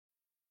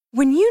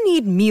When you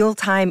need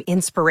mealtime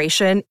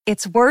inspiration,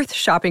 it's worth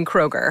shopping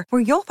Kroger,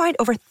 where you'll find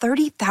over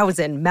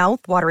 30,000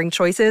 mouth-watering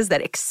choices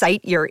that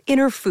excite your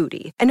inner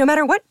foodie. And no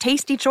matter what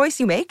tasty choice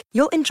you make,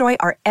 you'll enjoy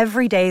our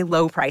everyday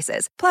low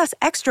prices, plus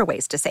extra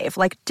ways to save,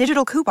 like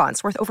digital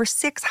coupons worth over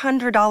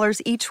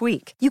 $600 each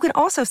week. You can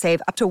also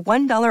save up to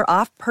 $1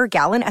 off per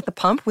gallon at the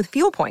pump with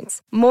fuel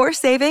points. More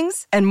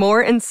savings and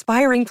more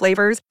inspiring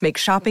flavors make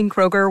shopping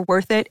Kroger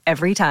worth it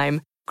every time.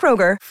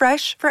 Kroger,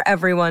 fresh for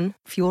everyone.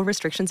 Fuel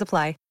restrictions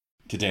apply.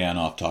 Today on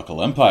Off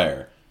Tackle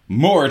Empire,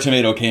 more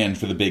tomato cans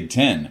for the Big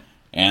Ten,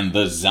 and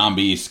the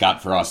zombie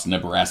Scott Frost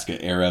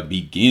Nebraska era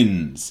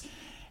begins,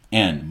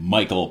 and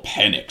Michael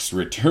Penix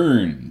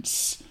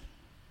returns.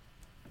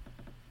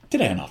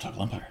 Today on Off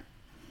Tackle Empire.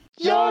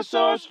 Your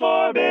source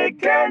for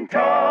Big Ten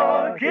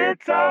talk,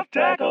 it's Off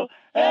Tackle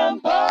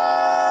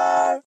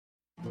Empire.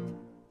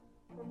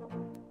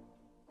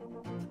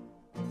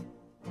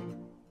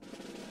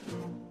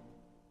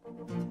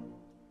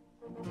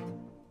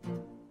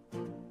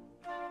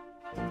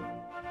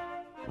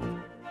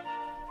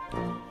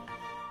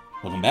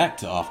 Welcome back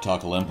to Off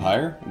Tackle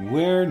Empire,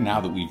 where now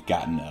that we've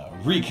gotten a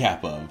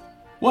recap of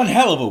one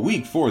hell of a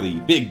week for the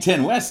Big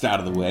Ten West out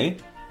of the way,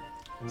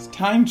 it's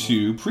time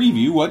to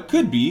preview what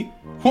could be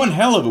one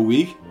hell of a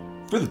week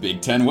for the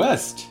Big Ten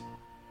West.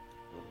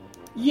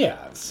 Yeah,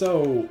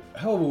 so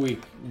hell of a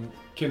week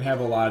can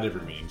have a lot of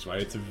different meanings,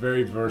 right? It's a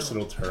very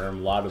versatile term,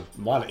 a lot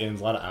of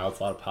ins, a lot of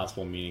outs, a lot of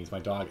possible meanings. My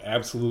dog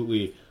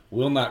absolutely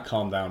will not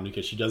calm down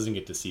because she doesn't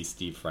get to see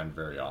Steve Friend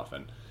very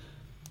often.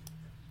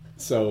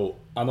 So,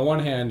 on the one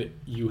hand,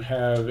 you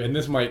have, and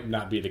this might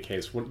not be the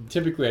case,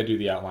 typically I do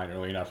the outline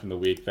early enough in the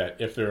week that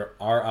if there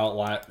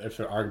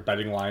are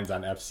betting lines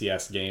on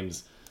FCS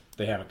games,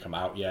 they haven't come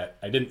out yet.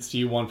 I didn't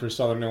see one for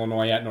Southern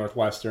Illinois at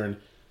Northwestern.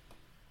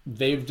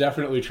 They've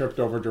definitely tripped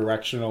over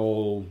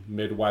directional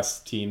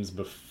Midwest teams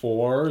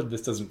before.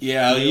 This doesn't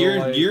feel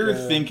you're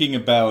thinking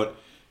about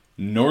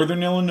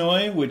Northern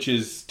Illinois, which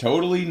is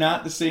totally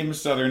not the same as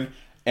Southern.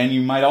 And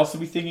you might also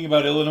be thinking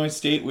about Illinois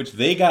State, which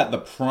they got the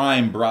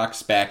prime Brock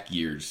Spack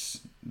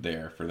years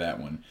there for that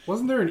one.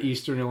 Wasn't there an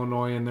Eastern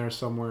Illinois in there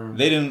somewhere?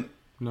 They didn't.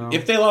 No.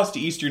 If they lost to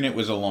Eastern, it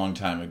was a long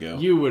time ago.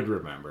 You would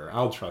remember.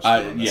 I'll trust you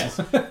on this.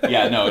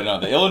 Yes.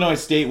 No. The Illinois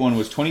State one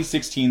was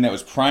 2016. That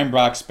was prime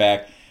Brock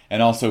Spack.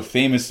 And also,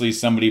 famously,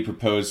 somebody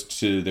proposed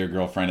to their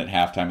girlfriend at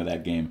halftime of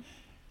that game.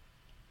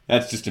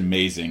 That's just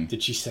amazing.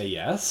 Did she say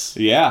yes?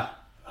 Yeah.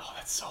 Oh,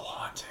 that's so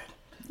haunted.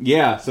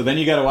 Yeah, so then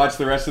you got to watch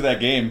the rest of that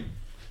game.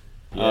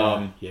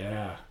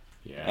 Yeah.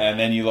 And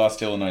then you lost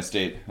to Illinois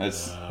State.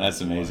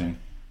 That's amazing.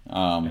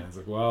 And it's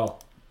like,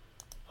 well,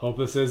 hope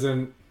this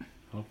isn't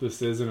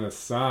a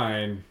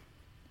sign.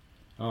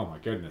 Oh my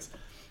goodness.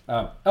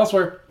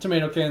 Elsewhere,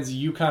 tomato cans.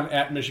 UConn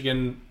at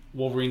Michigan.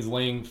 Wolverines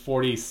laying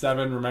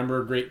 47.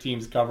 Remember, great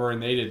teams cover,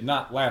 and they did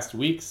not last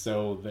week.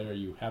 So there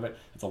you have it.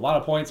 It's a lot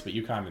of points, but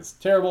UConn is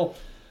terrible.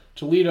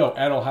 Toledo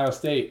at Ohio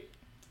State.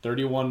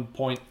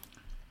 31-point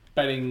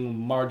betting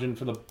margin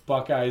for the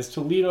Buckeyes.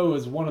 Toledo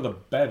is one of the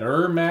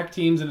better MAC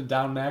teams in a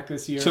down MAC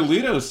this year.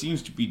 Toledo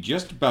seems to be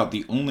just about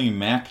the only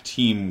MAC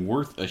team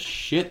worth a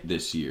shit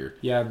this year.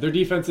 Yeah, their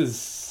defense is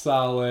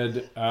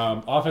solid.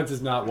 Offense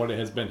is not what it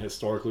has been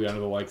historically under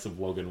the likes of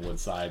Logan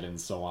Woodside and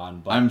so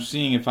on. But I'm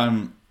seeing if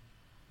I'm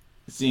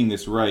seeing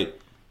this right.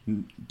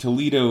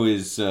 Toledo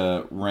is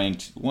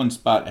ranked one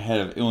spot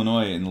ahead of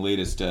Illinois in the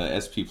latest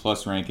SP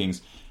Plus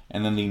rankings,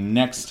 and then the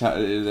next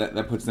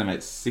that puts them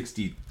at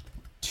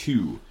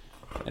 62.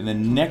 And the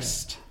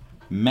next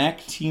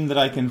MAC team that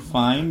I can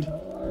find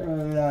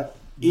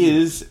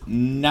is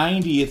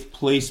 90th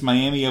place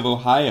Miami of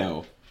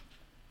Ohio.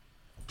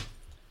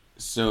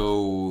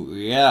 So,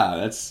 yeah,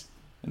 that's...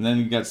 And then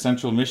you got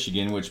Central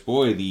Michigan, which,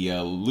 boy, the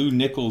Lou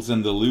Nichols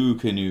and the Lou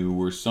canoe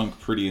were sunk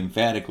pretty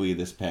emphatically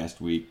this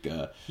past week.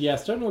 Yeah,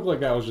 it's starting to look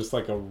like that was just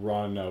like a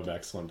run of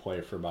excellent play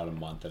for about a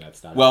month, and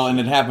it's not... Well, and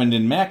it happened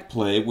in MAC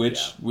play,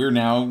 which we're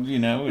now, it's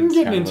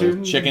getting kind into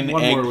of a chicken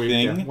one egg more week,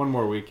 thing. Yeah, one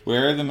more week.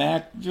 Where the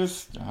MAC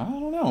just, I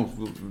don't know.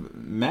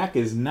 MAC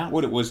is not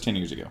what it was 10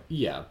 years ago.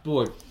 Yeah, but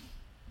look,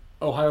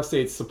 Ohio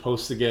State's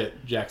supposed to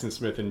get Jackson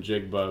Smith and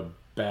Jigba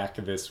back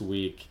this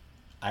week.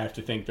 I have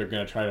to think they're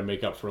going to try to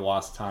make up for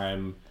lost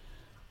time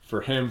for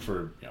him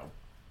for,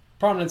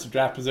 prominence of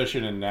draft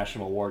position and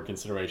national award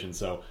consideration.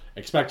 So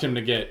expect him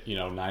to get,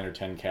 9 or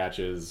 10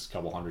 catches, a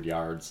couple hundred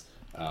yards.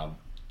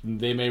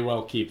 They may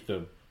well keep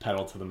the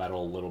pedal to the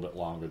metal a little bit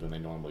longer than they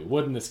normally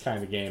would in this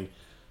kind of game.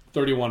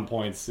 31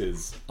 points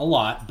is a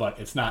lot, but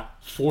it's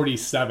not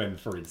 47,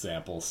 for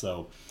example.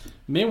 So you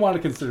may want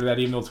to consider that,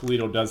 even though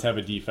Toledo does have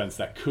a defense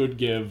that could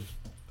give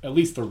at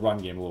least the run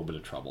game a little bit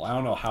of trouble. I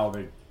don't know how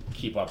they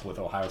keep up with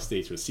Ohio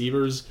State's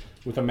receivers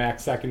with a MAC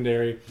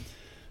secondary,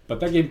 but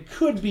that game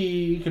could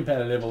be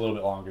competitive a little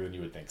bit longer than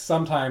you would think.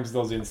 Sometimes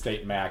those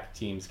in-state MAC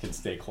teams can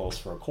stay close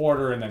for a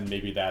quarter, and then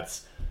maybe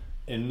that's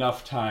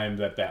enough time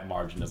that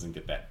margin doesn't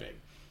get that big.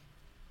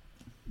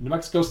 New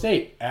Mexico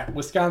State at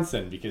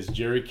Wisconsin, because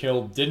Jerry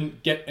Kill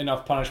didn't get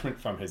enough punishment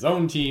from his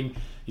own team.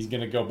 He's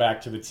going to go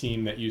back to the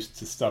team that used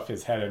to stuff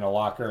his head in a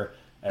locker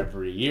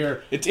every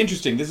year. It's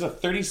interesting. This is a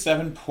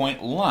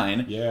 37-point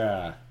line.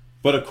 Yeah.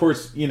 But of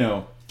course,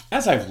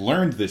 as I've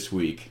learned this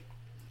week,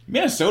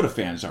 Minnesota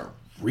fans are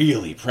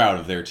really proud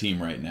of their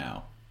team right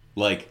now.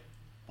 Like,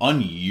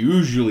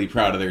 unusually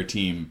proud of their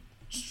team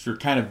for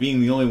kind of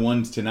being the only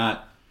ones to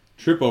not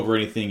trip over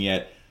anything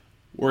yet.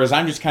 Whereas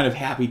I'm just kind of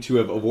happy to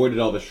have avoided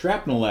all the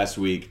shrapnel last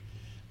week.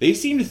 They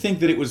seem to think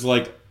that it was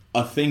like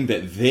a thing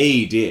that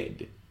they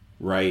did,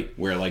 right?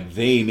 Where like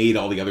they made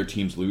all the other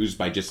teams lose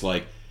by just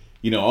like,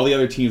 all the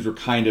other teams were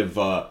kind of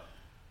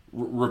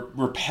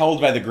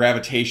repelled by the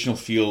gravitational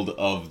field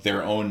of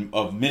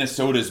of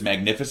Minnesota's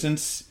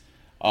magnificence.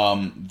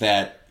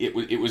 That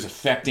it was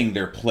affecting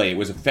their play. It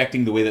was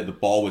affecting the way that the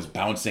ball was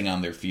bouncing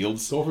on their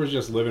fields. Gophers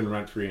just living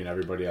rent-free in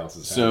everybody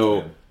else's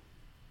head.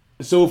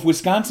 So if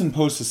Wisconsin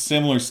posts a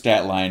similar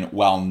stat line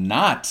while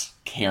not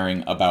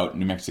caring about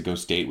New Mexico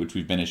State, which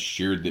we've been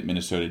assured that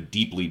Minnesota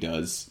deeply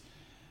does,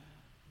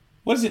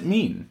 what does it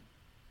mean?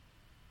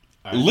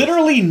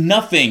 Literally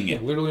nothing. Yeah,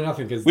 literally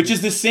nothing. Which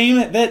is the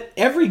same that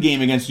every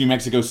game against New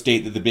Mexico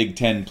State that the Big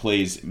Ten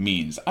plays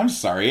means. I'm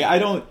sorry, I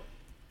don't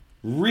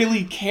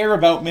really care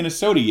about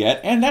Minnesota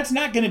yet, and that's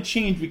not going to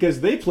change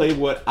because they play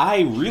what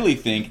I really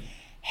think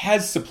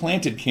has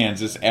supplanted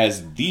Kansas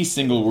as the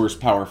single worst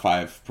Power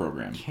 5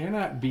 program.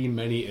 Cannot be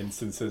many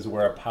instances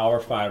where a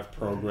Power 5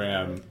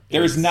 program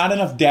There's not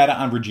enough data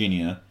on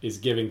Virginia. Is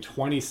giving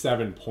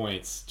 27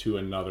 points to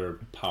another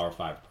Power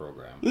 5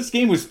 program. This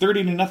game was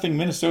 30-0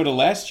 Minnesota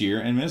last year,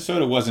 and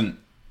Minnesota wasn't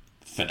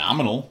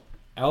phenomenal.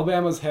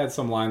 Alabama's had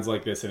some lines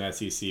like this in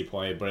SEC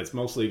play, but it's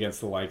mostly against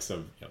the likes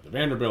of the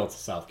Vanderbilts,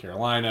 South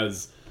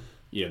Carolinas,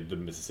 the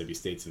Mississippi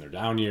States in their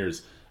down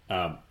years.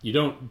 You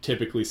don't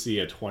typically see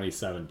a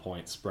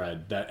 27-point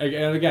spread.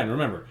 And again,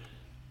 remember,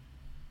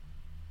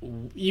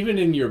 even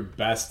in your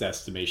best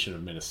estimation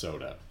of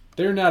Minnesota,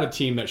 they're not a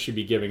team that should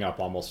be giving up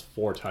almost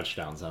 4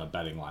 touchdowns on a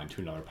betting line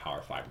to another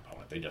Power 5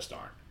 opponent. They just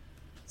aren't.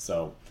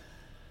 So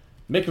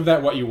make of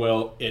that what you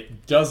will.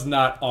 It does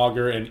not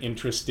augur an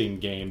interesting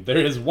game. There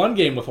is one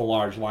game with a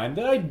large line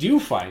that I do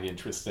find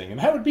interesting, and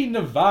that would be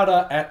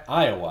Nevada at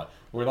Iowa,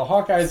 where the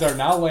Hawkeyes are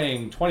now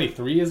laying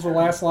 23 is the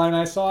last line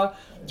I saw,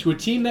 to a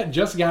team that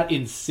just got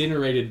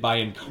incinerated by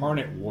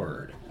Incarnate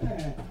Word.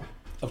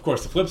 Of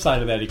course, the flip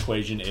side of that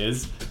equation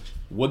is,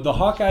 would the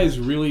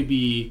Hawkeyes really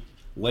be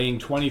laying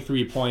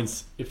 23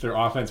 points if their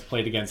offense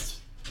played against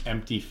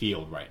empty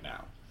field right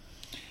now?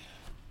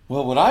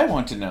 Well, what I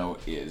want to know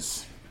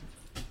is,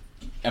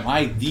 am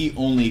I the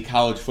only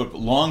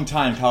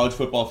long-time college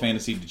football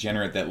fantasy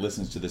degenerate that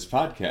listens to this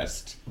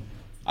podcast?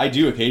 I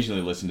do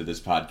occasionally listen to this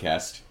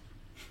podcast.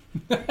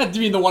 Do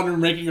you mean the one we're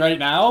making right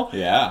now?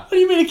 Yeah. What do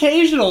you mean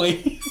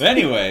occasionally? But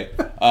anyway,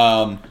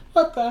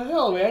 what the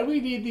hell, man? We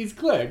need these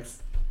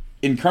clicks.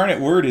 Incarnate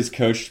Word is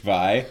coached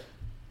by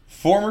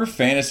former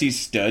fantasy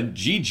stud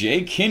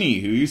G.J. Kinney,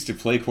 who used to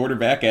play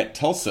quarterback at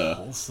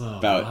Tulsa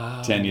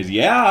about 10 years.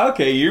 Yeah,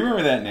 okay, you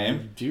remember that name.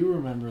 I do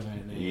remember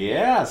that name.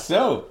 Yeah,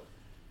 so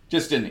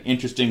just an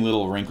interesting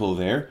little wrinkle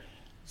there.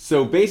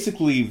 So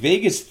basically,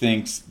 Vegas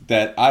thinks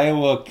that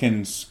Iowa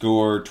can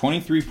score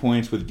 23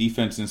 points with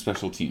defense and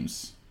special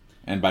teams,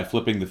 and by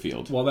flipping the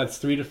field. Well, that's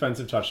 3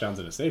 defensive touchdowns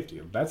and a safety.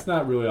 That's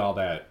not really all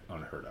that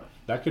unheard of.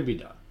 That could be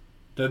done.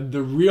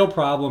 The real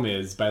problem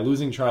is, by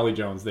losing Charlie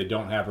Jones, they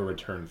don't have a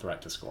return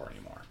threat to score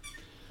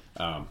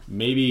anymore.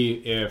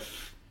 Maybe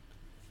if...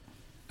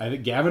 I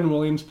think Gavin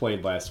Williams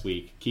played last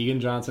week.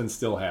 Keegan Johnson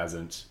still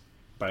hasn't.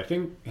 But I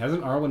think...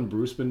 Hasn't Arlen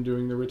Bruce been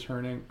doing the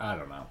returning? I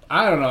don't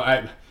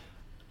know.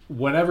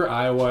 Whenever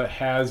Iowa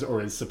has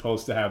or is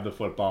supposed to have the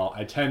football,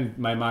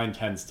 my mind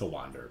tends to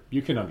wander.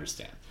 You can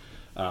understand.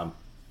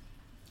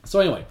 So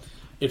anyway,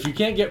 if you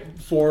can't get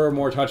 4 or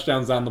more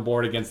touchdowns on the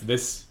board against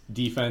this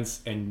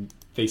defense and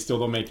they still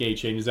don't make any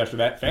changes after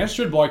that, fans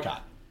should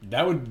boycott.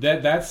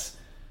 That's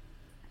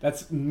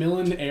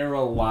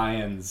Millen-era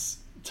Lions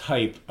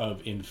type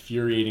of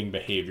infuriating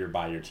behavior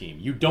by your team.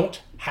 You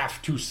don't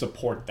have to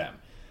support them.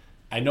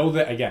 I know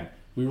that, again,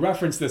 we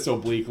referenced this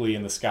obliquely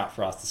in the Scott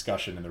Frost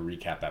discussion in the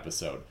recap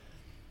episode.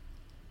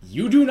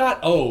 You do not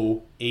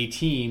owe a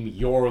team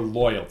your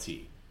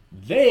loyalty.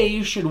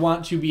 They should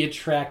want to be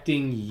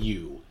attracting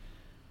you.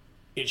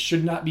 It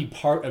should not be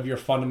part of your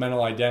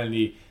fundamental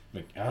identity.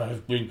 Like,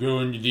 I've been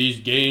going to these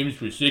games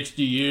for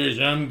 60 years.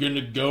 I'm going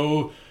to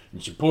go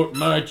and support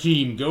my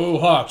team. Go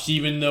Hawks,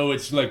 even though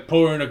it's like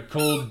pouring a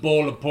cold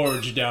bowl of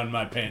porridge down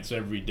my pants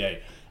every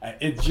day.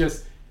 It's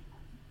just,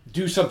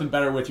 do something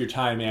better with your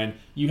time, man.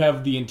 You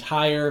have the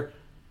entire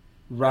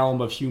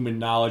realm of human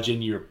knowledge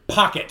in your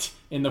pocket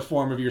in the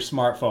form of your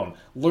smartphone.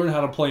 Learn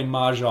how to play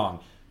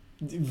Mahjong.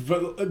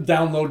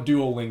 Download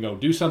Duolingo.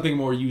 Do something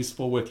more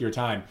useful with your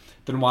time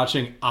than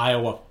watching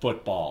Iowa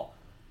football.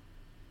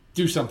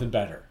 Do something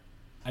better.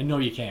 I know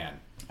you can.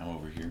 I'm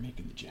over here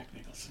making the Jack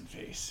Nicholson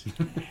face.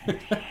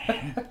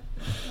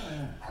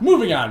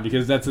 Moving on,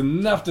 because that's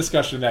enough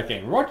discussion of that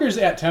game. Rutgers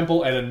at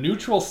Temple at a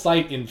neutral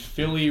site in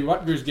Philly.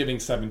 Rutgers giving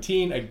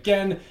 17.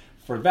 Again,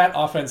 for that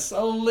offense,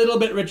 a little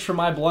bit rich for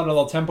my blood,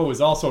 although Tempo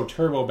is also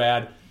turbo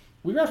bad.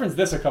 We referenced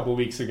this a couple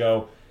weeks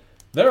ago.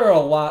 there are a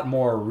lot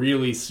more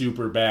really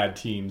super bad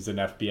teams in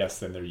FBS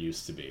than there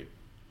used to be.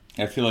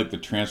 I feel like the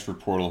transfer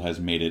portal has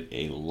made it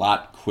a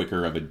lot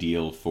quicker of a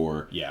deal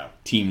for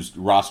teams'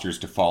 rosters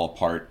to fall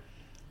apart.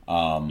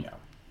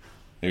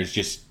 There's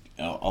just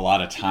a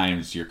lot of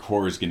times your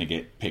core is going to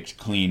get picked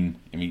clean.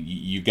 I mean,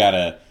 you got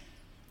to...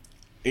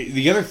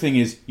 The other thing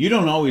is, you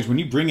don't always, when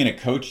you bring in a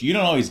coach, you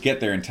don't always get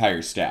their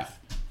entire staff,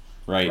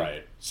 right?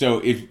 Right. So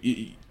if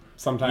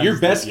sometimes your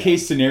best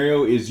case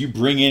scenario is you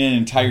bring in an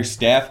entire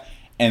staff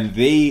and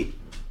they,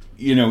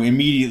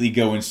 immediately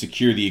go and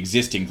secure the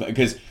existing,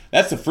 because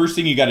that's the first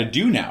thing you got to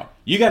do now.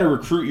 You got to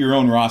recruit your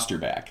own roster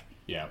back.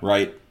 Yeah.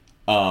 Right.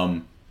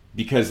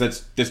 Because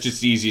that's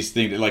just the easiest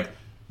thing. Like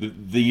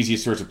the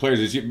easiest source of players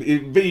is.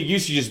 But it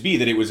used to just be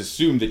that it was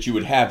assumed that you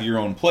would have your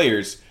own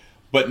players,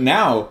 but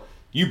now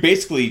you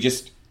basically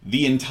just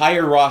the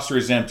entire roster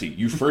is empty.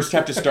 You first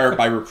have to start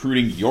by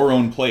recruiting your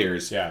own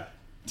players.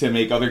 To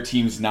make other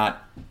teams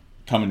not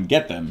come and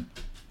get them,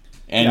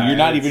 and you're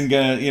not even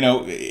gonna.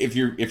 If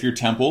you're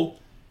Temple,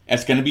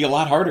 it's gonna be a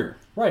lot harder.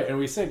 Right, and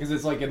we say because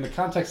it's like in the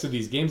context of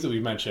these games that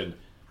we mentioned,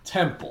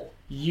 Temple,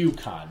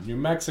 UConn, New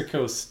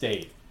Mexico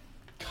State,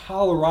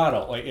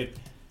 Colorado,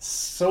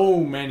 so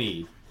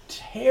many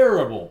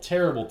terrible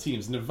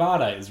teams.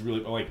 Nevada is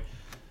really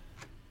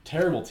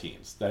terrible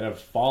teams that have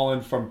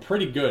fallen from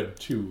pretty good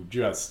to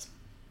just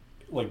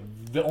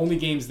the only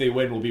games they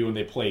win will be when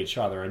they play each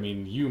other. I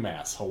mean,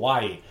 UMass,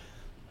 Hawaii.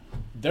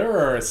 There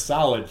are a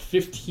solid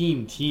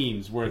 15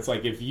 teams where it's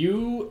if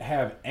you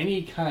have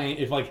any kind,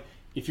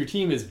 if your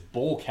team is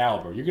bowl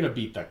caliber, you're going to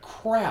beat the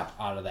crap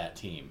out of that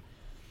team.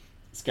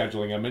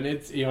 Scheduling them, and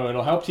it's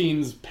it'll help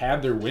teams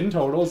pad their win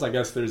totals. I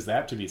guess there's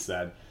that to be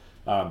said.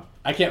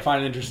 I can't find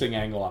an interesting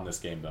angle on this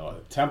game though.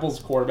 Temple's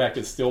quarterback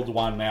is still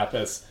Dwan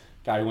Mathis,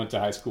 guy who went to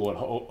high school at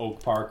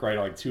Oak Park,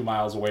 right, 2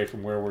 miles away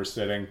from where we're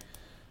sitting.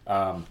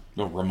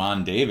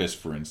 Ramon Davis,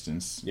 for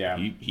instance,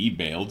 he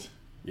bailed.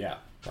 Yeah,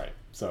 right.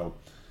 So,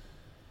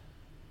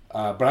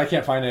 but I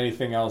can't find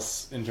anything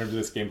else in terms of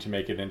this game to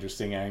make an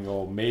interesting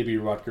angle. Maybe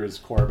Rutgers'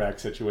 quarterback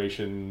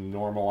situation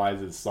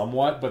normalizes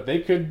somewhat, but they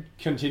could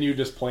continue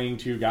just playing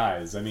two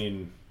guys. I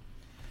mean,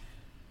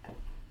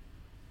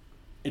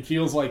 it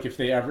feels like if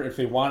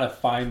they want to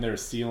find their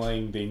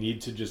ceiling, they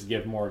need to just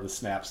give more of the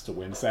snaps to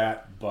Winsat.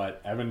 But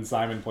Evan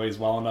Simon plays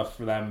well enough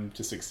for them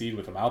to succeed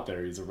with him out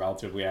there. He's a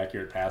relatively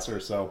accurate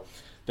passer, so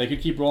they could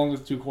keep rolling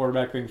with the two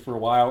quarterback thing for a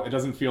while. It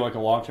doesn't feel like a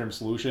long-term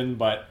solution,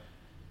 but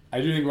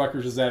I do think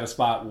Rutgers is at a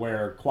spot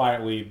where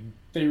quietly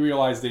they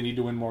realize they need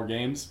to win more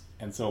games,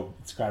 and so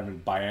it's kind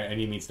of by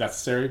any means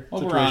necessary.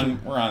 Well,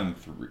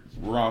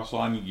 we're also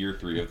on year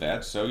 3 of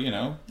that, so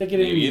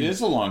maybe it is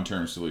a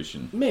long-term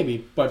solution.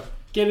 Maybe, but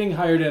getting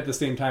hired at the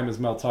same time as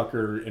Mel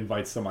Tucker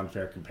invites some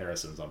unfair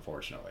comparisons,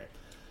 unfortunately.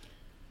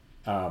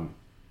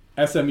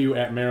 SMU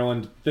at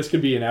Maryland. This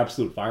could be an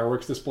absolute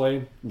fireworks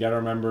display. You got to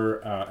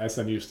remember,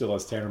 SMU still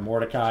has Tanner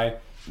Mordecai.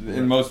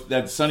 And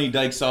that Sonny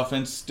Dykes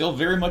offense still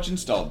very much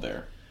installed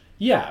there.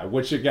 Yeah,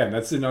 which again,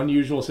 that's an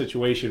unusual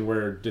situation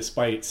where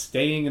despite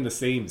staying in the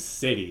same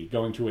city,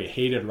 going to a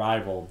hated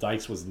rival,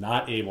 Dykes was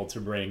not able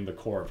to bring the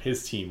core of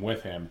his team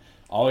with him.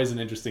 Always an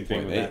interesting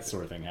thing when that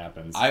sort of thing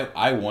happens.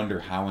 I wonder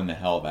how in the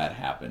hell that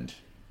happened.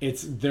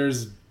 That's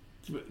the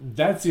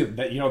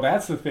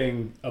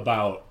thing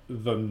about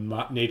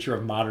the nature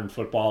of modern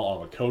football, all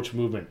the coach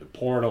movement, the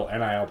portal,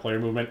 NIL player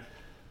movement.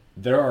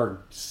 There are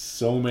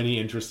so many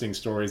interesting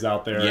stories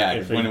out there.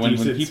 Yeah, when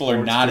people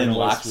are not in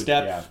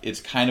lockstep,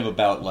 it's kind of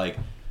about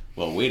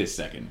well, wait a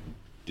second.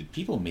 Did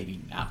people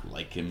maybe not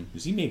like him?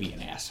 Was he maybe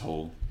an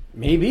asshole?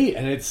 Maybe,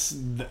 and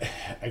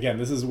again,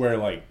 this is where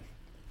an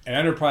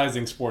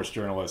enterprising sports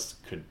journalist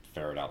could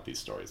ferret out these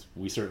stories.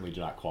 We certainly do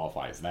not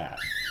qualify as that,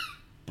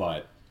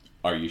 but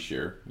are you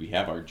sure? We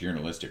have our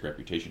journalistic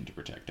reputation to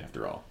protect,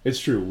 after all.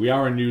 It's true. We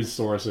are a news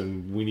source,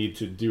 and we need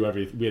to do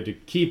everything. We have to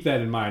keep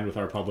that in mind with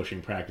our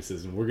publishing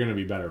practices, and we're going to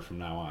be better from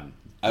now on.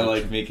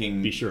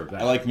 Be sure of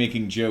that. I like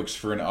making jokes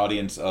for an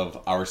audience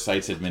of our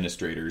site's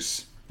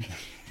administrators.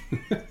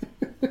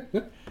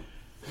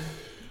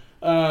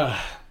 So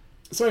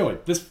anyway,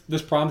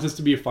 this promises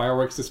to be a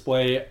fireworks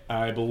display.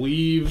 I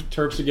believe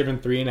Terps are given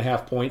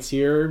 3.5 points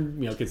here.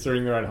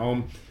 Considering they're at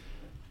home.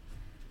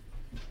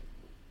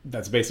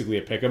 That's basically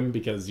a pick'em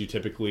because you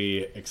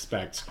typically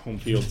expect home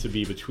field to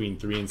be between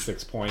 3 and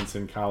 6 points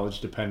in college,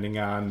 depending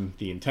on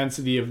the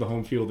intensity of the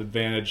home field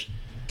advantage.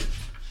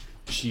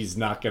 She's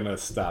not going to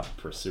stop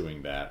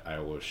pursuing that. I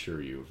will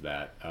assure you of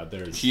that.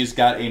 She's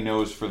got a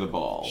nose for the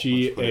ball.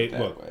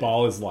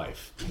 Ball is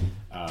life.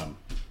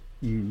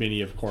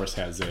 Minnie, of course,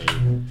 has a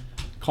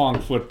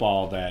Kong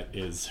football that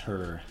is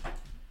her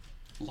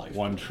life.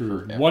 One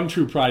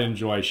true pride and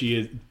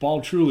joy.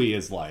 Ball truly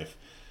is life.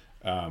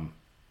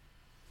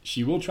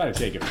 She will try to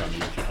take it from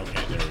you.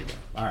 Okay, there we go.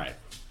 All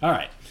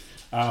right.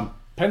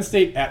 Penn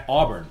State at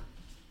Auburn.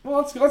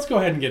 Well, let's go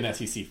ahead and get an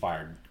SEC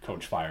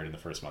coach fired in the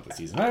first month of the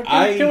season.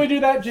 Can we do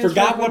that? James?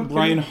 Forgot what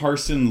Brian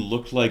Harsin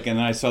looked like, and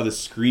I saw the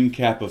screen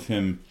cap of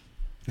him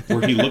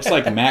where he looks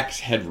like Max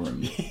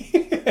Headroom.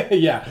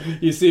 Yeah,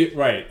 you see,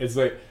 right. It's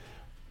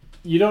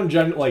you don't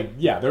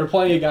there are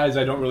plenty of guys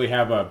I don't really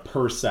have a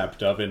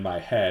percept of in my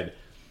head,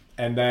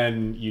 and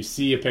then you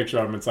see a picture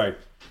of him, it's like,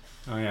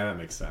 oh yeah, that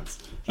makes sense.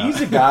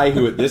 He's a guy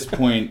who at this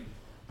point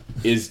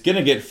is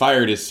gonna get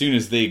fired as soon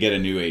as they get a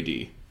new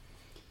AD.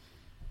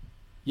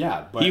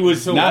 Yeah, but he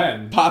was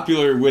not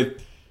popular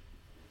with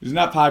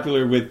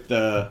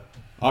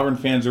Auburn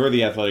fans or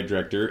the athletic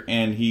director,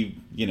 and he,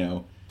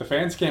 the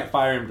fans can't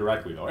fire him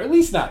directly though, or at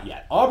least not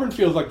yet. Auburn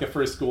feels like the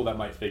first school that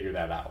might figure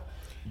that out.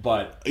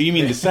 But you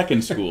mean the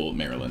second school,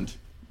 Maryland?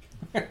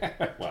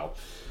 Well,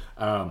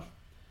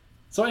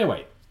 so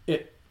anyway,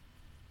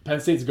 Penn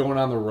State's going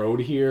on the road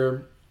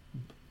here.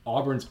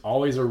 Auburn's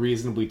always a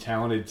reasonably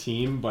talented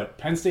team, but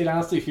Penn State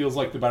honestly feels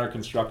like the better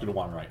constructed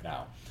one right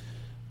now.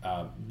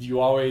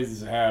 You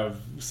always have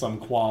some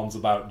qualms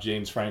about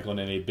James Franklin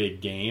in a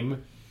big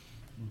game,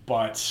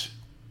 but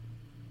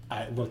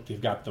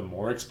they've got the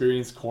more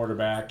experienced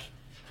quarterback.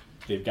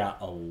 They've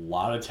got a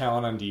lot of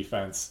talent on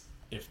defense.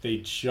 If they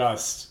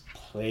just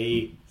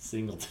play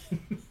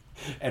Singleton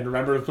and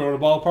remember to throw the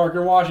ball to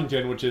Parker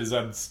Washington, which is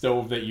a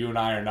stove that you and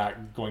I are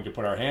not going to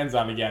put our hands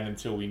on again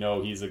until we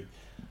know he's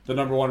the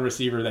number one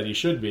receiver that he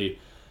should be.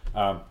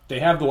 They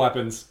have the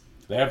weapons.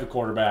 They have the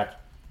quarterback.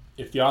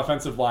 If the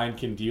offensive line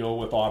can deal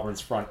with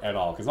Auburn's front at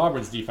all, because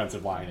Auburn's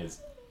defensive line is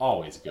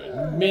always good.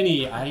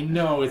 I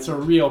know it's a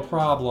real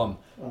problem.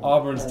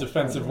 Auburn's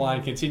defensive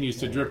line continues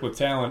to drip with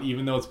talent,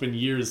 even though it's been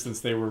years since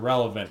they were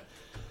relevant.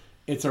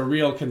 It's a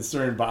real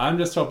concern, but I'm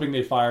just hoping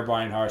they fire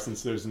Brian Harsin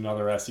so there's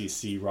another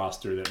SEC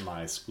roster that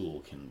my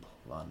school can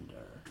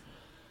plunder.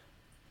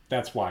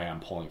 That's why I'm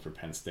pulling for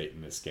Penn State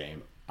in this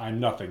game. I'm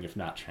nothing if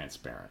not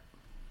transparent.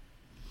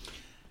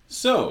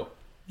 So,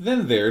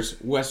 then there's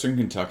Western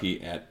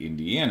Kentucky at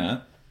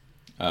Indiana.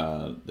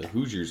 The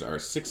Hoosiers are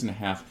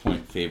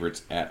 6.5-point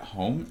favorites at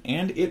home,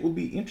 and it will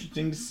be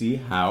interesting to see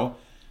how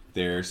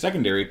their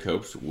secondary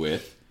copes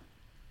with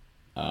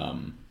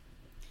an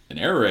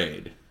air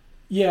raid.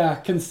 Yeah,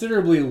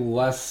 considerably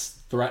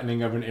less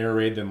threatening of an air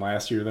raid than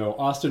last year, though.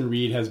 Austin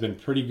Reed has been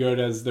pretty good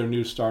as their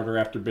new starter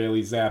after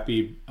Bailey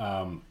Zappi.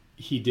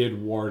 He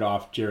did ward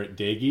off Jarrett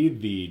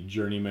Dagey, the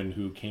journeyman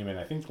who came in,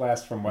 I think,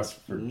 last from West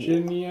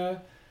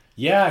Virginia.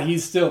 Yeah,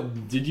 he's still...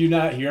 Did you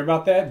not hear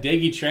about that?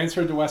 Dagey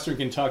transferred to Western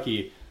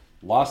Kentucky,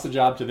 lost the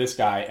job to this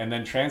guy, and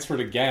then transferred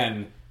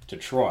again to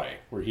Troy,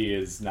 where he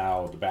is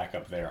now the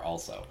backup there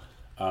also.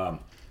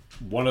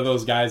 One of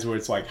those guys where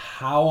it's like,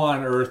 how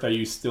on earth are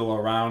you still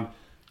around?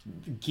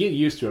 Get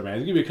used to it, man.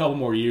 There's going to be a couple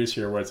more years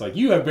here where it's like,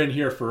 you have been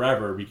here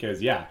forever because,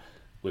 yeah,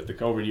 with the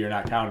COVID year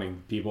not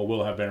counting, people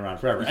will have been around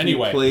forever.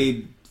 Anyway. He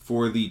played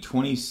for the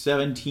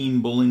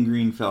 2017 Bowling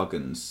Green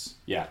Falcons.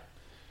 Yeah.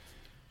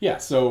 Yeah,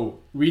 so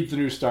Reed's the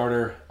new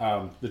starter.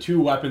 The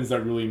two weapons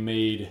that really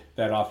made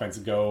that offense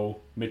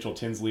go, Mitchell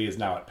Tinsley is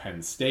now at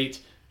Penn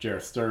State.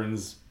 Jarrett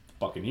Stearns,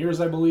 Buccaneers,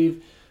 I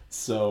believe.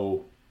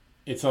 So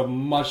it's a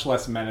much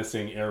less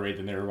menacing air raid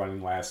than they were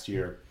running last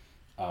year.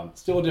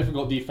 Still a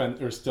difficult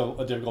defense, or still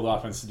a difficult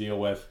offense to deal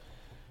with.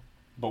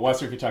 But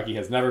Western Kentucky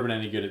has never been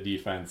any good at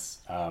defense.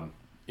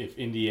 If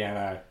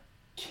Indiana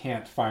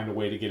can't find a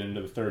way to get into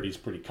the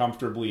 30s pretty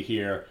comfortably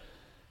here,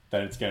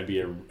 then it's going to be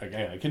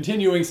a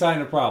continuing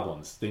sign of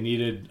problems. They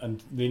needed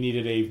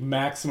a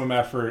maximum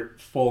effort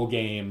full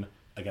game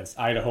against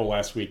Idaho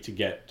last week to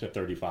get to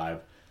 35.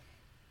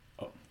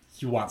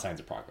 You want signs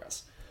of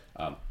progress.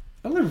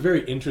 Another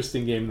very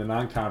interesting game in the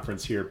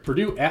non-conference here.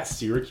 Purdue at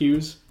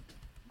Syracuse.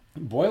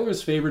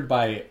 Boilers favored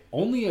by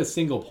only a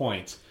single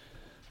point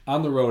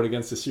on the road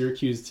against a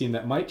Syracuse team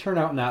that might turn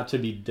out not to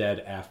be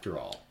dead after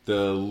all.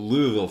 The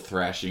Louisville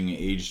thrashing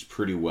aged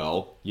pretty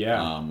well.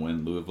 Yeah.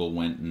 When Louisville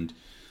went and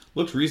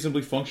looked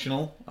reasonably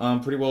functional.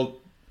 Pretty well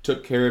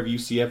took care of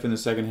UCF in the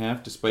second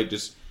half, despite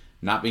just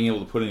not being able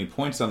to put any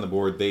points on the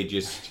board. They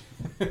just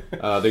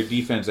their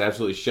defense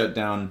absolutely shut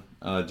down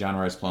John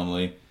Rice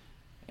Plumlee.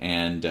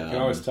 And you can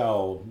always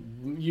tell.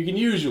 You can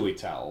usually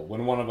tell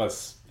when one of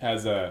us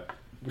has a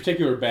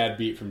particular bad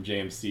beat from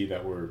JMC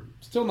that we're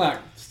still not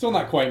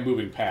quite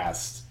moving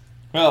past.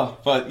 Well,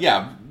 but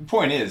yeah,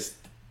 point is,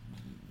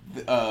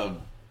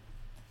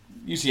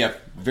 UCF,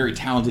 very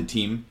talented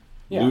team.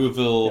 Yeah.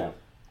 Louisville, yeah.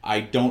 I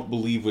don't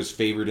believe was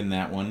favored in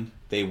that one.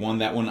 They won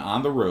that one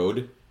on the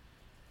road.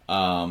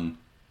 And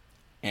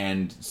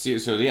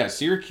so yeah,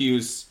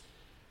 Syracuse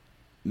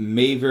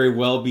may very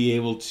well be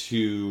able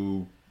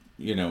to,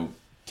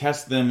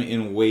 test them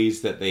in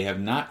ways that they have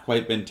not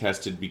quite been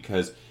tested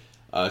because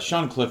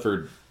Sean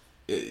Clifford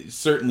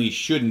certainly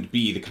shouldn't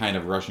be the kind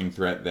of rushing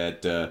threat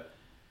that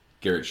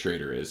Garrett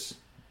Schrader is.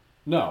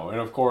 No, and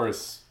of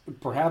course,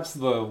 perhaps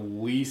the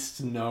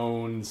least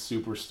known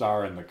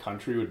superstar in the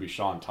country would be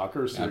Sean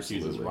Tucker,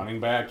 Syracuse's running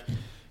back.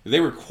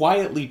 They were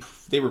quietly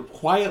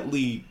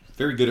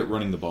very good at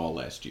running the ball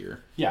last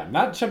year. Yeah,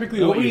 not typically.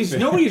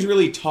 Nobody's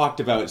really talked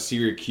about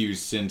Syracuse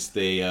since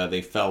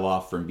they fell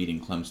off from beating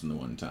Clemson the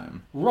one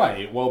time.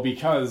 Right. Well,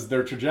 because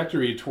their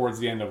trajectory towards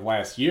the end of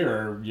last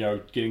year,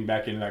 getting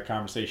back into that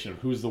conversation of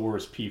who's the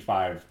worst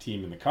P5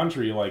 team in the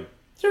country, like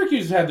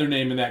Syracuse had their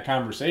name in that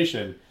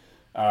conversation.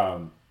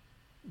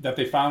 that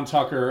they found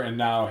Tucker and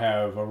now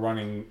have a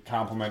running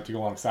complement to go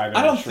alongside him.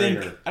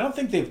 I don't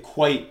think they've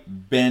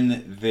quite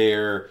been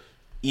there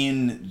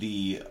in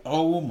the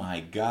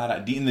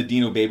in the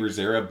Dino Babers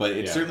era, but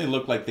it certainly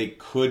looked like they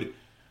could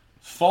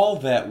fall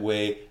that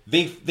way.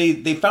 They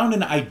found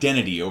an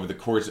identity over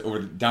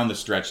down the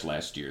stretch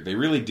last year. They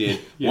really did.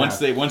 Once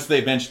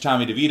they benched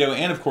Tommy DeVito,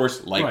 and of course,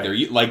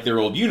 their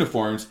old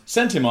uniforms,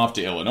 sent him off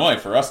to Illinois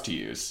for us to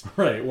use.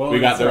 Right. Well, we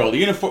got their old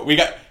uniform. We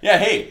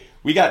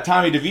got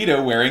Tommy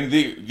DeVito wearing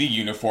the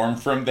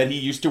uniform that he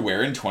used to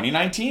wear in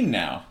 2019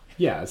 now.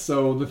 Yeah.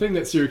 So the thing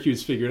that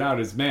Syracuse figured out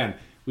is, man,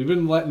 we've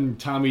been letting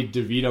Tommy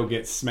DeVito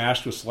get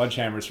smashed with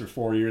sledgehammers for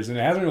 4 years, and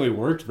it hasn't really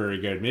worked very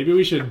good. Maybe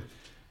we should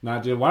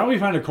not do. Why don't we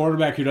find a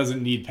quarterback who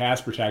doesn't need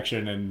pass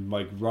protection and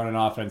run an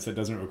offense that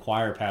doesn't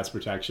require pass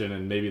protection,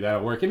 and maybe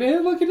that'll work. And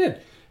look, it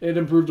did. It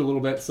improved a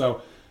little bit.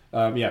 So,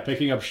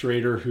 picking up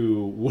Schrader,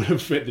 who would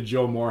have fit the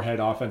Joe Moorhead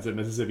offense at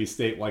Mississippi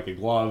State like a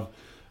glove,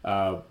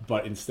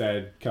 but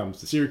instead comes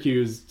to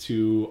Syracuse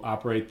to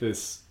operate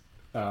this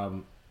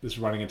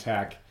running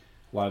attack,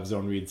 a lot of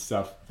zone read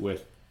stuff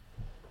with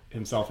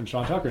himself and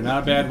Sean Tucker.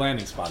 Not a bad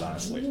landing spot,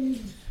 honestly.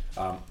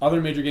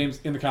 Other major games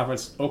in the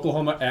conference: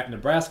 Oklahoma at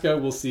Nebraska.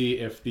 We'll see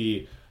if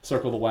the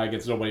circle the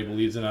wagons, nobody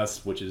believes in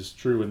us, which is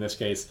true in this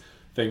case,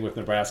 thing with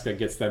Nebraska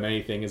gets them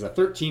anything, is a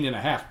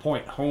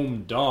 13.5-point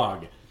home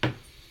dog.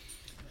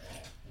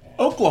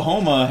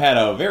 Oklahoma had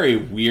a very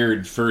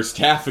weird first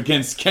half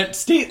against Kent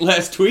State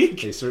last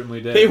week. They certainly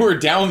did. They were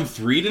down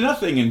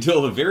 3-0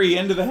 until the very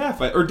end of the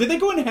half. Or did they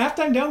go into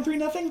halftime down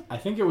 3-0? I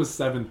think it was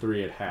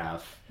 7-3 at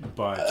half,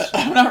 but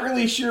I'm not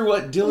really sure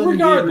what Dylan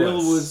Gabriel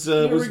was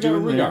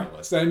doing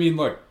regardless. There. I mean,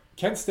 look,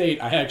 Kent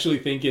State I actually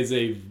think is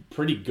a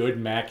pretty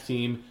good MAC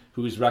team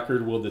whose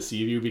record will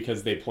deceive you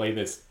because they play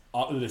this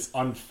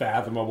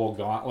unfathomable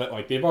gauntlet.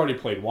 Like, they've already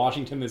played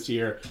Washington this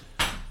year,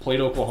 played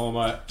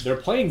Oklahoma. They're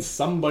playing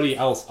somebody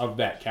else of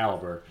that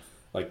caliber.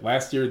 Like,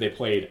 last year they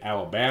played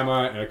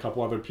Alabama and a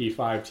couple other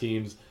P5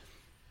 teams.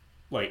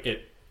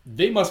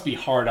 They must be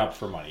hard up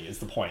for money is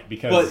the point.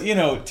 Because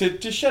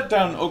to shut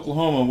down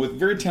Oklahoma with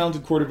very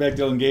talented quarterback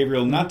Dylan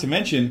Gabriel, not to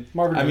mention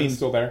Marvin Mims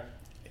still there.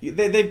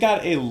 They've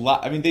got a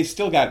lot. I mean, they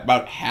still got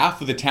about half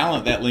of the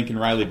talent that Lincoln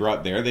Riley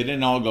brought there. They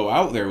didn't all go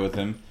out there with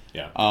him.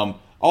 Yeah.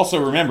 Also,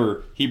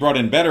 remember, he brought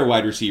in better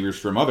wide receivers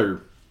from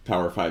other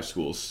Power 5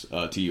 schools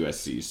to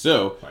USC.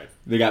 So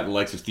They got the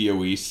likes of Theo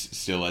Weiss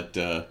still at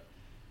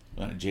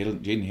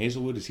Jaden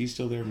Hazelwood. Is he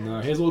still there? No,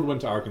 Hazelwood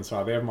went to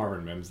Arkansas. They have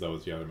Marvin Mims, though,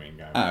 as the other main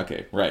guy.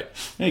 Okay, right.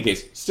 In any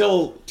case,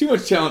 still too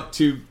much talent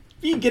to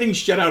be getting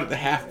shut out at the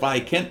half by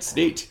Kent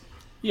State.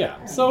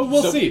 Yeah, so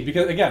we'll see.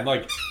 Because, again,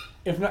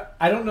 if not,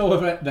 I don't know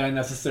that I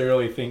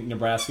necessarily think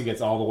Nebraska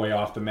gets all the way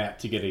off the mat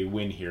to get a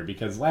win here,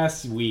 because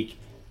last week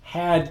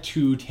had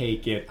to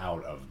take it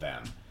out of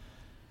them.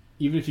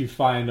 Even if you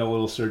find a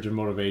little surge of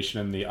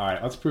motivation in all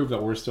right, let's prove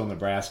that we're still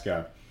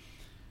Nebraska,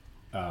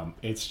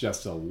 it's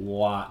just a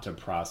lot to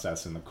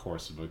process in the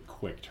course of a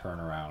quick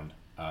turnaround.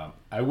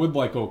 I would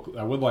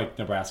like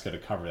Nebraska to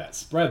cover that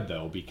spread,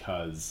 though,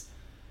 because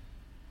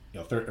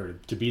or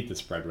to beat the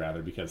spread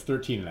rather, because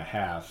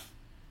 13.5.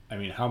 I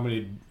mean, how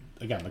many?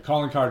 Again, the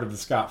calling card of the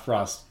Scott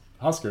Frost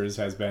Huskers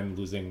has been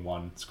losing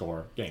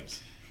one-score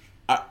games.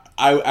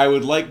 I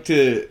would like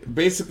to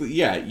basically,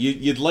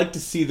 you'd like to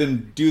see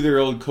them do their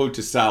old coach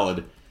a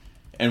solid,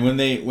 and when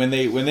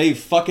they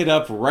fuck it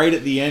up right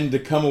at the end to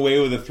come away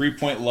with a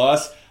 3-point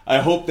loss, I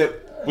hope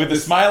that with a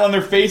smile on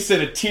their face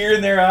and a tear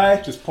in their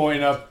eye, just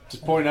pointing up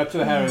to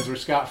the heavens where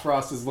Scott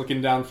Frost is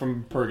looking down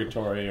from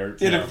purgatory, or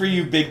did it for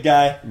you, big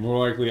guy.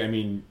 More likely, I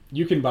mean,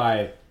 you can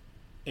buy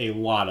a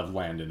lot of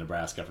land in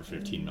Nebraska for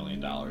 $15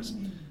 million.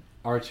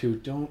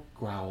 R2, don't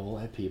growl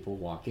at people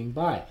walking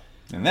by.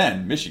 And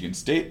then Michigan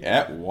State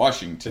at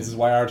Washington. This is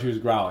why R2 is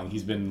growling.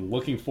 He's been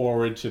looking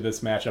forward to this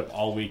matchup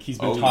all week. He's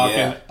been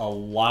talking a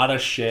lot of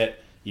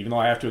shit, even though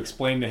I have to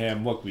explain to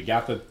him, look, we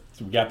got the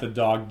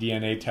dog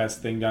DNA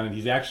test thing done, and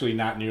he's actually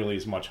not nearly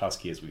as much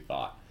Husky as we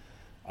thought.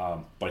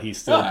 But he's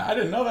still... I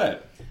didn't know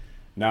that.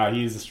 No,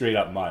 he's a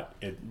straight-up mutt.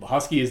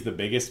 Husky is the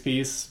biggest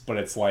piece, but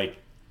it's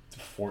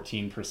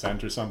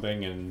 14% or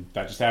something, and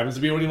that just happens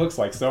to be what he looks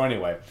like. So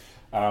anyway...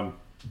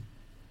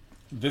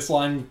 this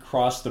line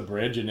crossed the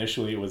bridge.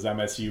 Initially, it was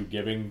MSU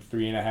giving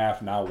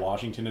 3.5. Now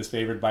Washington is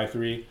favored by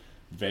 3.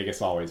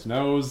 Vegas always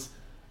knows.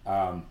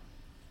 Mel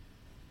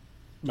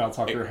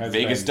Tucker has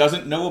Vegas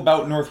doesn't know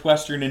about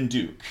Northwestern and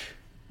Duke.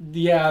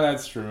 Yeah,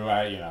 that's true.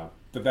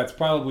 But that's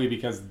probably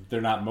because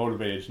they're not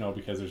motivated to know,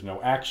 because there's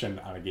no action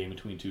on a game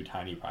between two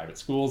tiny private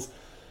schools.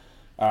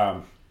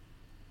 Mel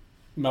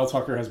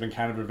Tucker has been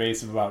kind of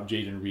evasive about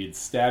Jaden Reed's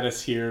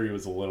status here. He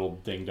was a little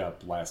dinged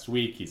up last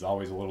week. He's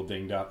always a little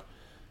dinged up.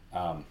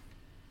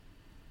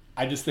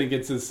 I just think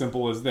it's as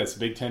simple as this.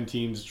 Big Ten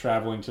teams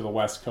traveling to the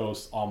West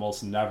Coast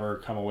almost never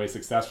come away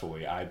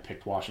successfully. I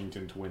picked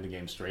Washington to win the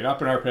game straight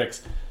up in our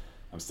picks.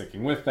 I'm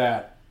sticking with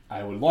that.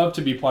 I would love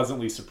to be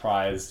pleasantly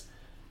surprised.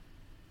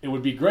 It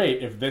would be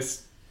great if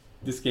this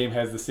game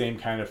has the same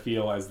kind of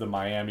feel as the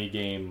Miami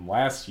game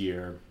last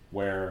year,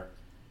 where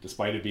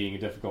despite it being a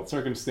difficult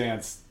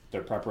circumstance,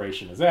 their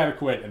preparation is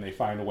adequate and they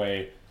find a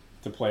way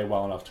to play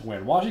well enough to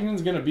win.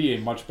 Washington's going to be a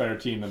much better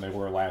team than they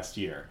were last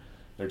year.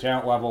 Their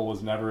talent level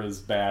was never as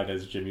bad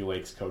as Jimmy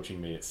Lake's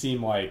coaching made it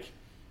seem like,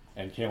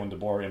 and Kalen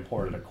DeBoer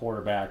imported a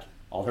quarterback.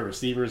 All their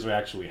receivers are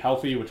actually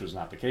healthy, which was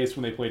not the case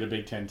when they played a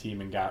Big Ten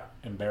team and got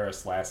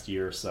embarrassed last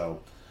year.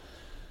 So,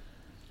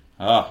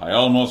 I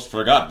almost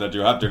forgot that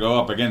you had to go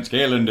up against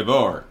Kalen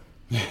DeBoer.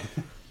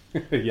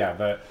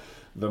 yeah,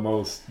 the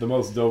most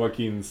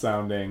Dovahkiin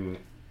sounding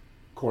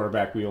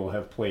quarterback we will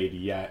have played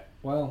yet.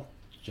 Well,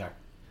 Jack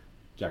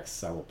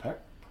Salopek,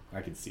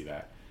 I can see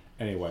that.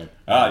 Anyway.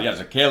 Yes,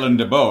 a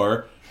Kalen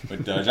DeBoer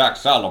with Jack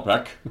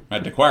Salopek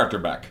at the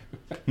quarterback.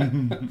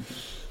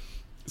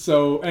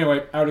 So,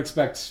 anyway, I would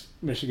expect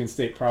Michigan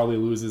State probably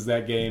loses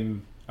that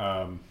game.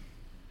 I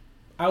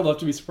would love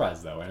to be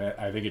surprised, though, and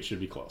I think it should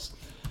be close.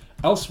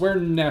 Elsewhere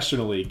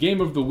nationally,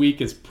 game of the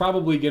week is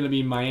probably going to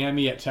be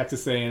Miami at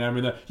Texas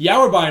A&M.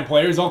 We're buying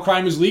players. All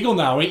crime is legal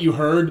now. Ain't you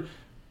heard?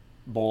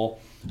 Bowl.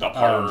 The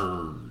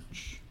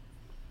Purge.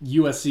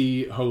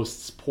 USC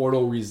hosts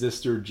portal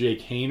resistor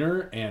Jake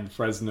Haener and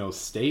Fresno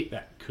State.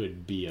 That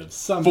could be of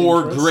some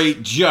For interest.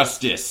 great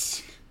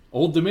justice.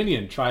 Old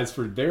Dominion tries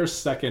for their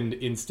second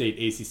in-state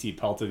ACC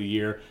pelt of the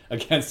year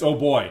against, oh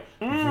boy,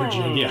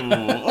 Virginia.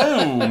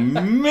 Oh,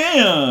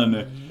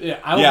 man.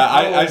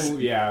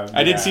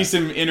 I did see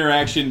some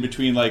interaction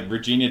between like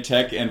Virginia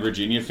Tech and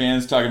Virginia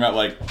fans talking about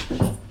like,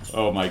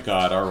 oh my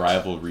God, our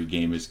rivalry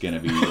game is going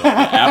to be like the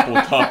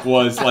Apple Cup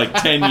was like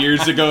 10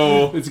 years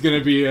ago. It's going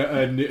to be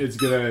it's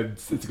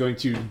going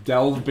to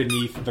delve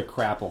beneath the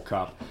Crapple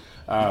Cup.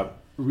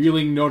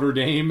 Reeling Notre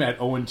Dame at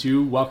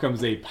 0-2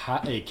 welcomes a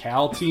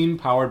Cal team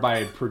powered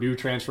by Purdue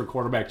transfer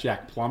quarterback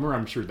Jack Plummer.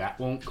 I'm sure that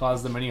won't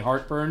cause them any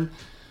heartburn.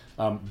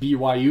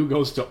 BYU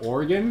goes to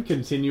Oregon,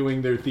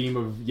 continuing their theme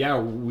of,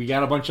 we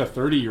got a bunch of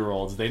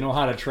 30-year-olds. They know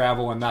how to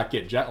travel and not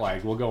get jet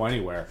lagged. We'll go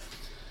anywhere.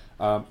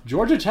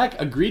 Georgia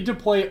Tech agreed to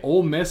play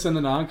Ole Miss in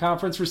the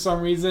non-conference for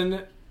some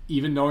reason,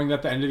 even knowing that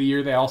at the end of the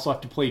year they also have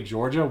to play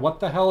Georgia.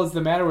 What the hell is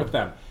the matter with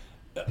them?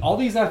 All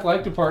these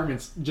athletic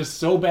departments just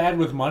so bad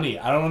with money.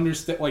 I don't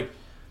understand. Like,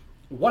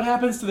 what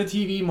happens to the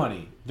TV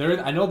money?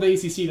 I know the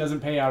ACC doesn't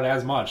pay out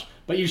as much,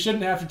 but you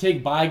shouldn't have to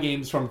take bye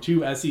games from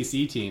 2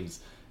 SEC teams.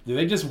 Do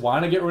they just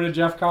want to get rid of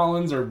Jeff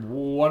Collins, or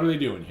what are they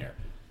doing here?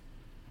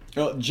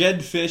 Well, Jedd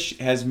Fisch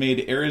has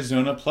made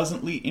Arizona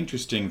pleasantly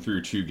interesting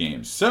through 2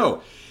 games.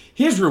 So,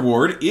 his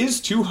reward is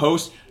to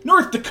host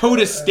North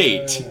Dakota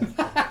State.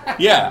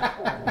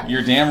 Yeah,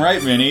 you're damn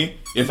right, Minnie.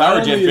 If I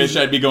were Jedd Fisch,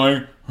 I'd be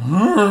going...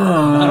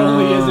 Not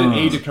only is it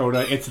a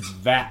Dakota, it's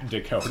that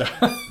Dakota.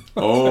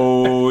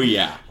 Oh,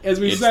 yeah. As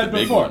we said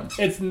before,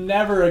 it's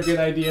never a good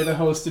idea to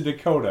host a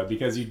Dakota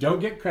because you don't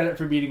get credit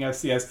for beating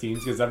FCS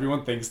teams because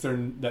everyone thinks that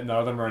none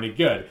of them are any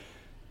good.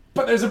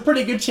 But there's a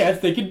pretty good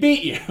chance they could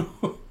beat you.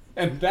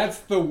 And that's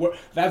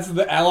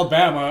the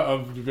Alabama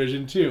of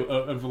Division II,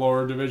 of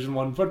lower Division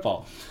I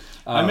football.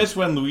 I miss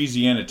when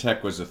Louisiana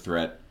Tech was a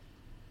threat.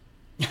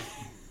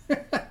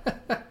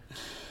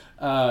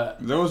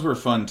 Those were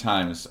fun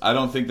times. I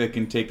don't think they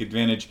can take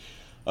advantage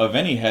of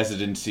any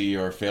hesitancy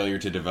or failure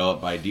to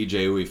develop by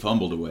DJ who he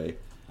fumbled away.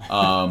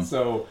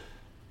 So,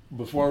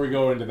 before we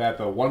go into that,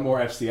 though, one more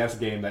FCS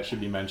game that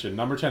should be mentioned.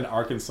 Number 10,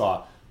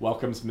 Arkansas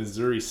welcomes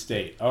Missouri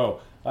State.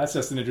 Oh, that's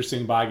just an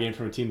interesting bye game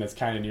from a team that's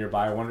kind of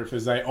nearby. I wonder if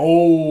there's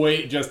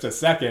wait just a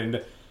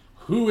second.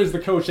 Who is the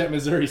coach at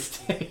Missouri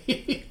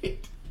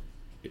State?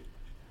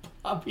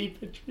 Bobby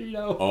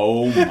Petrino.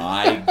 Oh,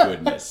 my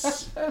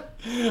goodness.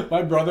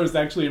 My brother's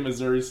actually a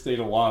Missouri State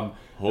alum.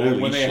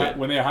 Holy shit.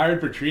 When they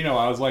hired Petrino,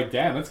 I was like,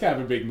 damn, that's kind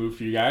of a big move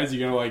for you guys. You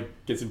going to,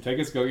 get some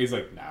tickets? Go. He's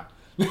like, nah.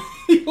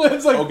 He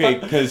lives okay,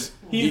 because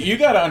you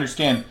got to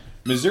understand,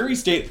 Missouri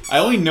State, I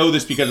only know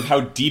this because of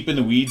how deep in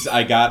the weeds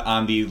I got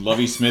on the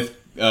Lovie Smith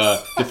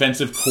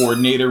defensive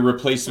coordinator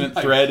replacement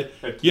thread.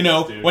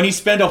 When he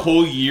spent a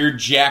whole year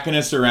jacking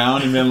us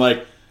around and been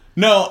like,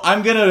 no,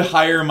 I'm going to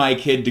hire my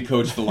kid to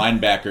coach the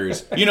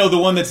linebackers. The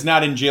one that's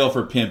not in jail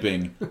for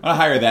pimping. I'll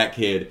hire that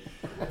kid.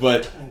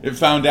 But it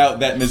found out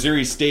that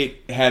Missouri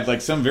State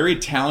had some very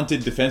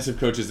talented defensive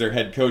coach as their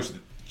head coach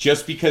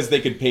just because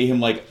they could pay him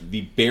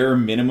the bare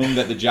minimum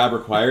that the job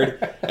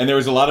required. And there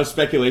was a lot of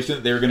speculation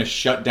that they were going to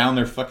shut down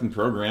their fucking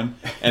program.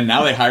 And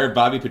now they hired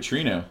Bobby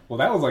Petrino. Well,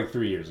 that was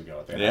 3 years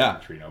ago. They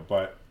hired Petrino.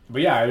 But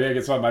yeah, I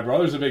guess my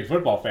brother's a big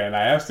football fan.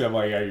 I asked him,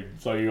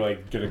 so you're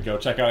going to go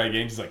check out any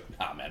games? He's like,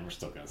 nah, man, we're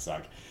still going to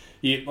suck.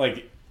 He,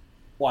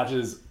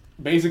 watches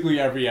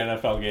basically every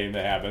NFL game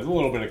that happens. A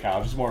little bit of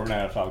college. He's more of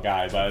an NFL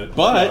guy.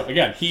 But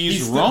again,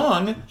 he's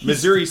wrong.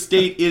 Missouri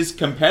State is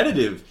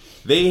competitive.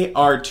 They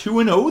are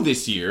 2-0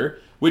 this year,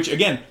 which,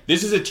 again,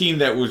 this is a team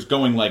that was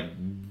going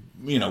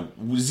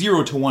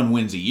 0-1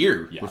 wins a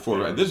year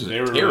before. This is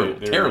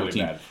a terrible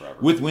team.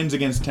 With wins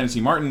against Tennessee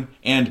Martin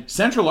and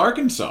Central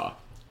Arkansas.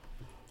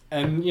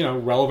 and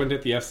relevant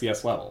at the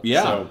FCS level.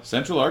 Yeah, so,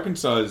 Central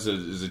Arkansas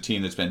is a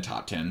team that's been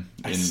top 10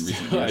 in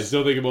recent years. I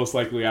still think the most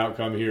likely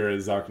outcome here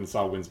is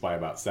Arkansas wins by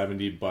about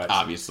 70, but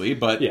obviously,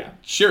 but yeah,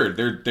 sure,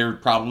 they're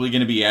probably going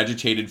to be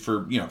agitated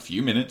for a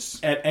few minutes.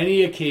 At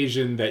any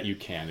occasion that you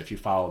can, if you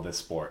follow this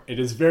sport, it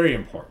is very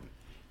important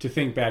to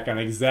think back on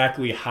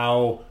exactly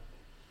how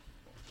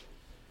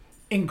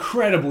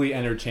incredibly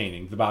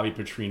entertaining the Bobby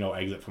Petrino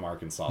exit from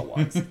Arkansas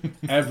was.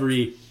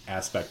 Every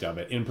aspect of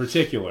it. In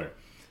particular,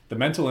 the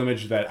mental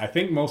image that I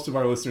think most of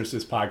our listeners to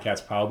this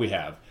podcast probably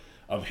have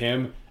of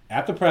him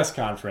at the press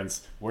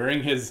conference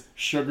wearing his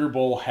Sugar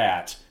Bowl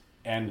hat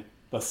and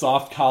the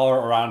soft collar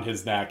around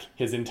his neck,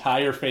 his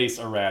entire face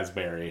a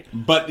raspberry.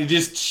 But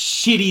just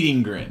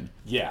shit-eating grin.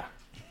 Yeah.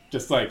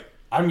 Just like,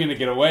 I'm going to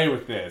get away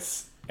with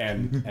this.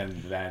 And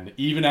then,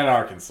 even at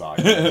Arkansas,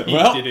 he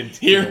didn't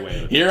get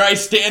away with it. Here I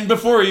stand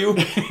before you,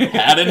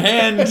 hat in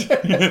hand.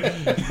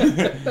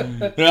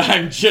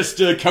 I'm just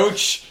a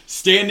coach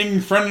standing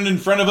in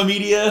front of a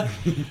media,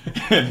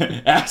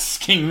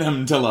 asking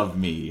them to love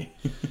me.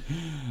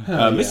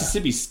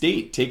 Mississippi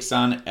State takes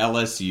on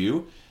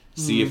LSU.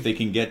 See if they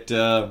can get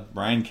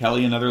Brian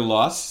Kelly another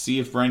loss. See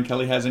if Brian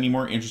Kelly has any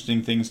more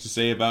interesting things to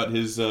say about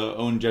his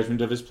own judgment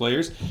of his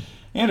players.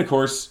 And, of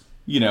course,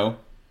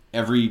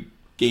 every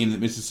game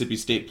that Mississippi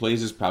State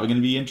plays is probably going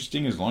to be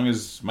interesting as long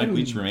as Mike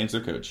Leach remains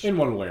their coach. In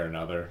one way or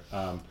another.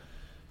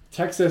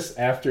 Texas,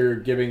 after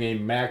giving a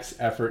max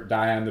effort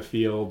die on the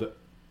field,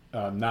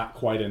 not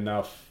quite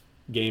enough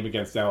game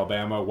against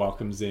Alabama,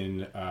 welcomes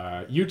in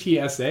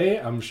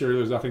UTSA. I'm sure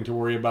there's nothing to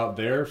worry about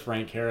there.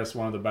 Frank Harris,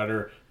 one of the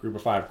better Group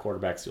of 5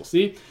 quarterbacks you'll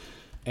see.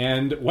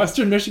 And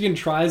Western Michigan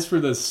tries for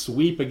the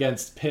sweep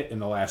against Pitt in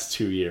the last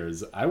 2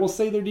 years. I will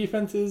say their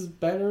defense is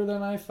better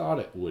than I thought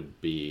it would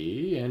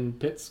be, and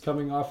Pitt's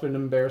coming off an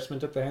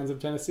embarrassment at the hands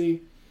of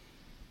Tennessee.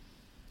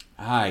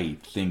 I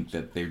think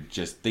that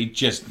they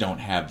just don't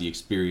have the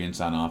experience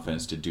on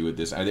offense to do it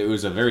this. It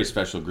was a very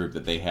special group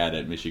that they had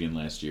at Michigan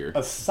last year.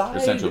 Or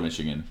Central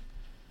Michigan.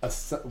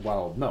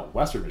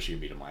 Western Michigan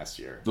beat them last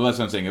year. Well, that's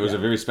what I'm saying. It was a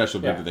very special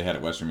group that they had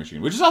at Western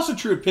Michigan, which is also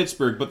true at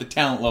Pittsburgh, but the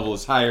talent level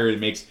is higher. It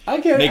makes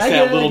that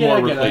a little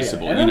more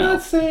replaceable. And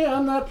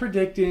I'm not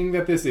predicting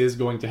that this is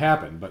going to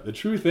happen, but the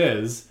truth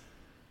is,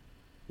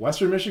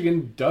 Western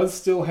Michigan does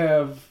still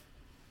have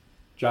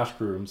Josh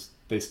Grooms.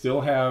 They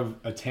still have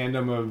a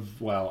tandem of,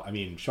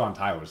 Sean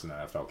Tyler's an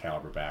NFL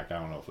caliber back. I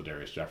don't know if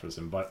Ladarius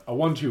Jefferson, but a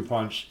 1-2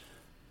 punch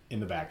in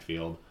the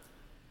backfield.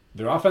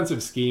 Their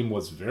offensive scheme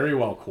was very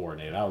well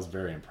coordinated. I was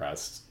very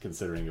impressed,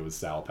 considering it was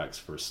Sal Peck's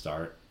first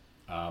start.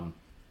 Don't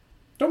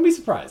be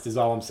surprised, is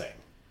all I'm saying.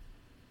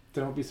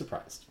 Don't be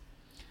surprised.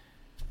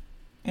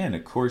 And,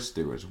 of course,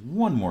 there was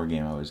one more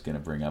game I was going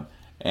to bring up,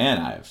 and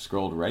I've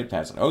scrolled right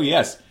past it. Oh,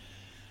 yes.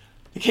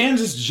 The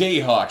Kansas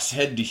Jayhawks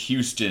head to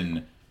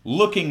Houston,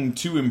 looking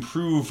to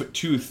improve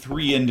to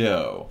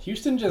 3-0.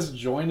 Houston just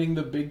joining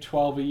the Big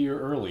 12 a year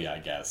early, I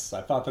guess.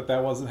 I thought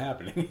that wasn't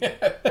happening.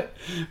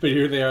 But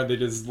here they are. They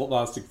just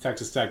lost to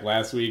Texas Tech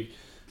last week,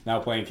 now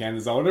playing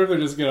Kansas. I wonder if they're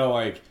just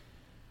going to,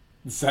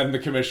 send the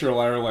commissioner a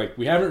letter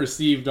we haven't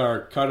received our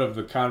cut of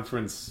the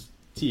conference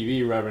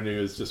TV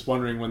revenues. Just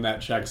wondering when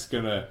that check's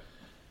going to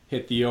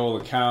hit the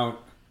old account.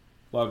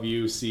 Love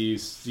you. See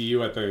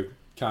you at the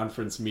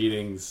conference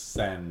meetings.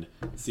 Send.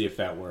 See if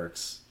that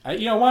works.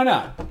 Why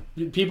not?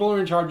 People are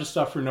in charge of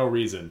stuff for no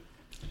reason.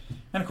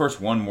 And, of course,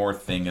 one more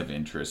thing of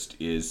interest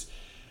is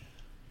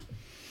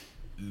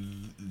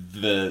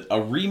a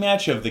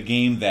rematch of the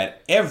game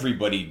that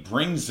everybody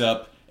brings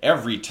up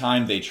every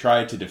time they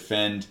try to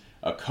defend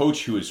a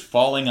coach who is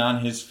falling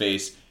on his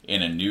face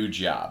in a new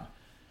job.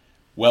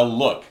 Well,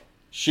 look,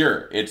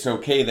 sure, it's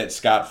okay that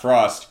Scott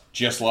Frost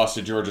just lost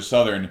to Georgia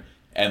Southern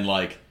and,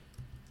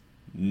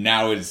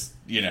 now is,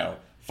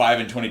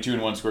 5-22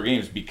 in one-score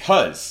games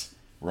because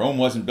Rome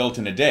wasn't built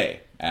in a day.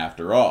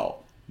 After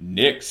all,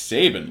 Nick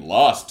Saban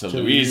lost to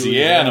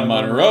Louisiana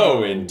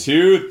Monroe in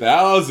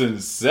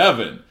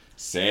 2007.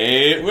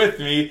 Say it with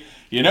me.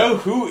 You know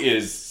who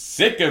is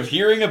sick of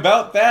hearing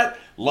about that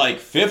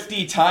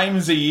 50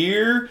 times a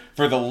year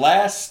for the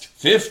last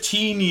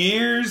 15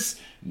 years?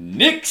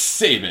 Nick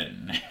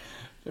Saban.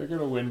 They're going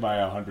to win by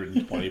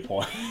 120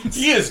 points.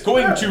 He is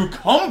going to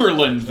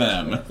Cumberland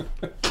them.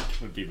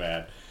 Would be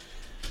bad.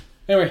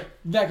 Anyway,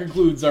 that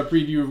concludes our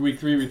preview of Week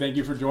 3. We thank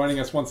you for joining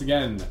us once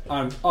again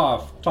on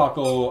Off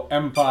Tackle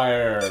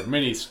Empire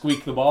Mini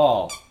Squeak the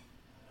Ball.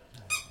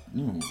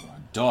 Ooh,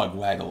 Dog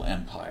Waggle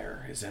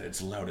Empire is at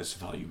its loudest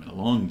volume in a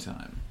long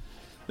time.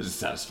 This is a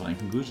satisfying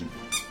conclusion.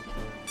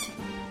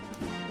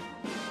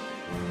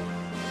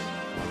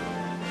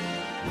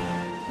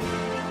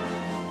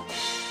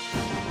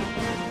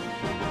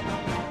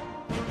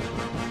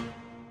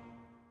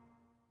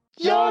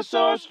 Your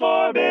source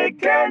for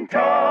Big Ten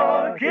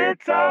talk.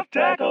 It's Off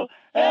Tackle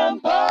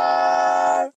Empire.